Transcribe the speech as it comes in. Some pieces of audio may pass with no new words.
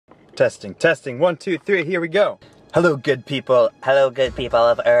Testing, testing, 1, 2, 3, here we go. Hello good people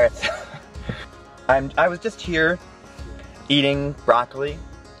of Earth. I was just here eating broccoli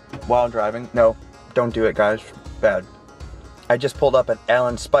while driving. No, don't do it guys, bad. I just pulled up at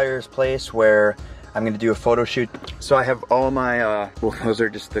Allan Spiers' place where I'm gonna do a photo shoot. So I have all my, well those are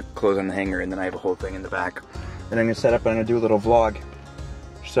just the clothes on the hanger, and then I have a whole thing in the back. Then I'm gonna set up and I'm gonna do a little vlog.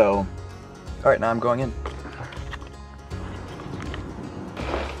 So, alright, now I'm going in.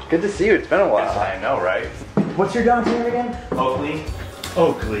 Good to see you, it's been a while. Yes, I know, right? What's your dog's name again? Oakley.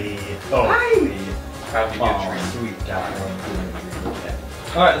 Oakley. Oakley. Happy Oh, good sweet dog.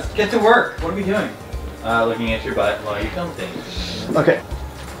 Alright, let's get to work. What are we doing? Looking at your butt while you film things. Okay.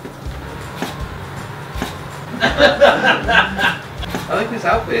 I like this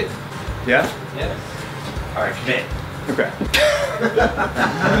outfit. Yeah? Yes. Alright, commit. Okay.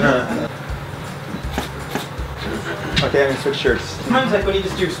 Okay, I'm gonna switch shirts. Sometimes like when you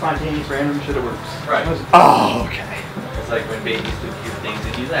just do spontaneous random shit, it works. Right. Oh, okay. It's like when babies do cute things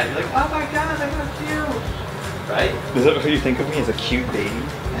and you laugh. You're like, oh my god, that was cute. Right? Is that what you think of me as a cute baby?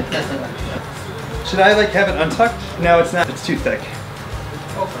 Should I like have it untucked? No, it's not. It's too thick.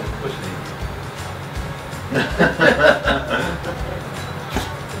 Oh, push me.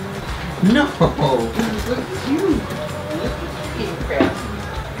 No. Look at you. Look at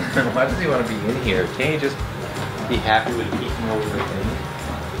you. Why does he want to be in here? Can't he just be happy with peeking over the thing?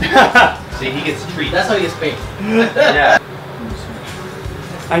 See, he gets treats. That's how he gets paid. Yeah.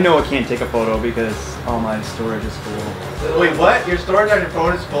 I know I can't take a photo because all my storage is full. Wait, what? Your storage on your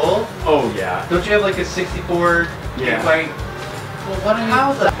phone is full? Oh yeah. Don't you have like a 64 gigabyte? Well, what are you?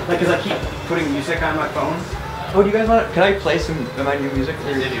 Like, cause I keep putting music on my phone. Oh, do you guys want? Can I play some of my new music?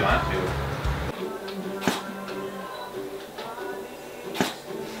 If you want to.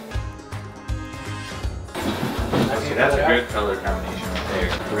 Okay, that's a good color combination right there.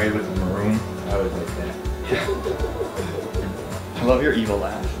 Red with maroon. I would like that. Yeah. I love your evil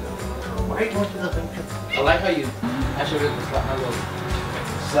laugh. Why don't you love him? I like how you actually slap my logo.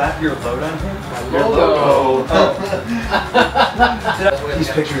 Slap your load on him? Your logo. Oh.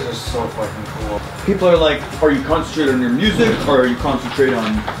 These pictures are so fucking cool. People are like, are you concentrating on your music or are you concentrating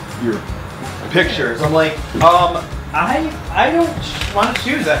on your pictures? I'm like, I don't want to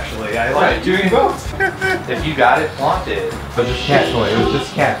choose actually. I like doing both. If you got it, flaunt it. It was just cat toy. It was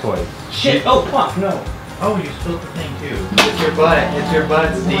just cat toy. Shit! Oh fuck, no. Oh, you spilled the thing too. It's your butt. It's your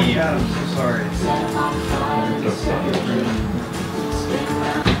butt, Steve. Oh my God, I'm so sorry.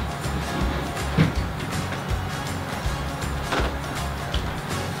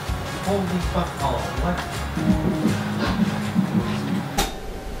 Holy fuck! Oh, what?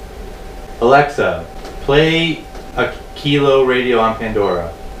 Alexa, play a Kilo radio on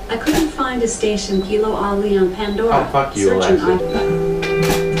Pandora. I couldn't find a station Kilo Ali on Pandora. Oh, fuck you, Searching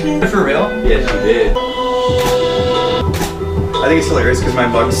Alexa. For real? Yes, you did. I think it's hilarious because my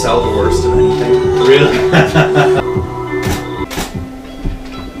bugs sell the worst of anything. Really?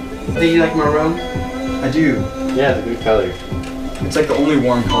 Do you like maroon? I do. Yeah, it's a good color. It's like the only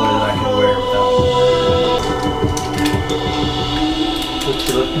warm color that I can wear without. What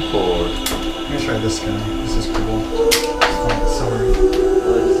you looking for? I'm gonna try this guy. This is cool. It's like summer.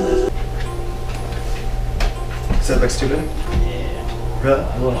 Does that look stupid? Yeah. Really?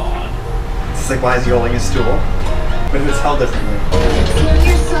 It's like why is he holding his stool? But if it's held differently.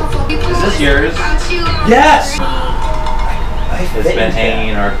 Is this yours? Yes! It's been hanging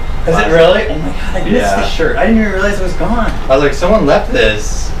in our Is closet. it really? Oh my god, I missed the shirt. I didn't even realize it was gone. I was like, someone left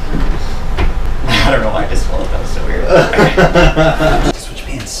this. I don't know why I just swallowed. That was so weird. Switch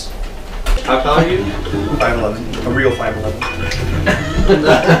pants. How tall are you? 5'11". A real 5'11".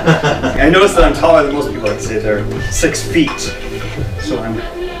 I noticed that I'm taller than most people. I'd say they're 6 feet. So I'm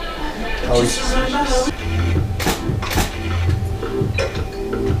always suspicious.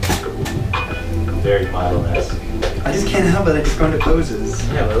 Very model-esque. I just can't help it. I just go into poses.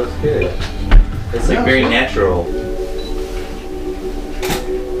 Yeah, but it looks good. It's like very natural.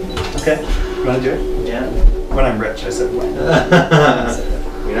 Okay. You want to do it? Yeah. When I'm rich, I said when.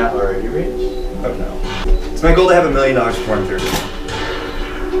 You're not already rich? Oh no. It's my goal to have $1 million before I'm 30.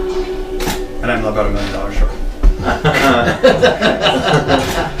 And I'm about $1 million short. That's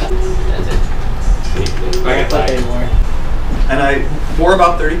it. I can buy anymore. And I wore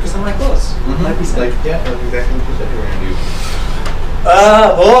about 30% of my clothes. Might be like, yeah, that's exactly what you said you were gonna do.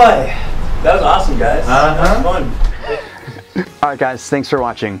 Boy! That was awesome, guys. Uh-huh. That was fun. Alright guys, thanks for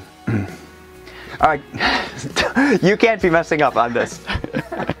watching. Alright, you can't be messing up on this.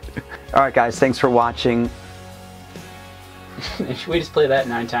 Alright guys, thanks for watching. Should we just play that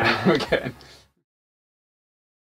 9 times? We're good.